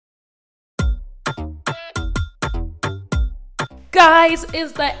Guys,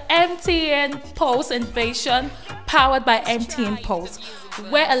 it's the MTN Pulse Invasion powered by MTN Pulse,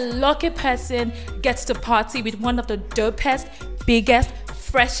 where a lucky person gets to party with one of the dopest, biggest,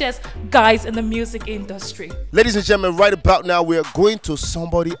 freshest guys in the music industry. Ladies and gentlemen, right about now we are going to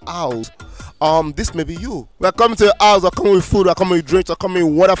somebody's house. This may be you. We are coming to your house, we're coming with food, we're coming with drinks, we're coming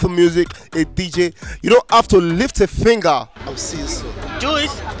with wonderful music, a DJ. You don't have to lift a finger. I'll see you soon.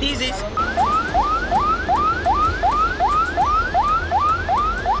 Juice, pieces.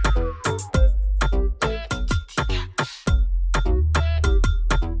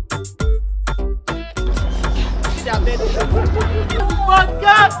 Oh my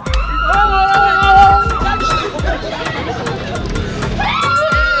God!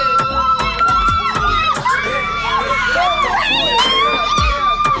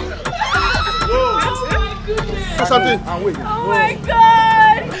 Something. Oh my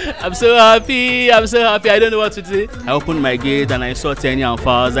God! I'm so happy. I'm so happy. I don't know what to do. I opened my gate and I saw Teni and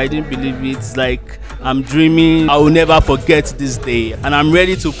Falz. I didn't believe it. It's like I'm dreaming. I will never forget this day, and I'm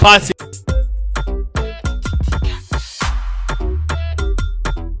ready to party.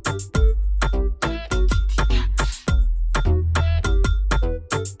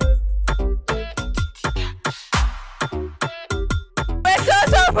 We're so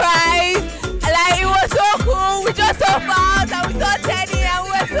surprised. Like, it was so cool. We just saw Falz and we saw Teni and we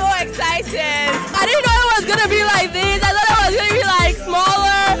were so excited. I didn't know it was gonna be like this. I thought it was gonna be like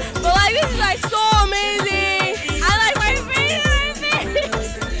smaller, but like this is like so amazing. I like my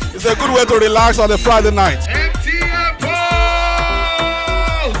face. It's a good way to relax on a Friday night. MTN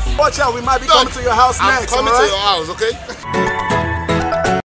Pulse! Watch out, we might be coming to your house next. I'm coming to your house, okay?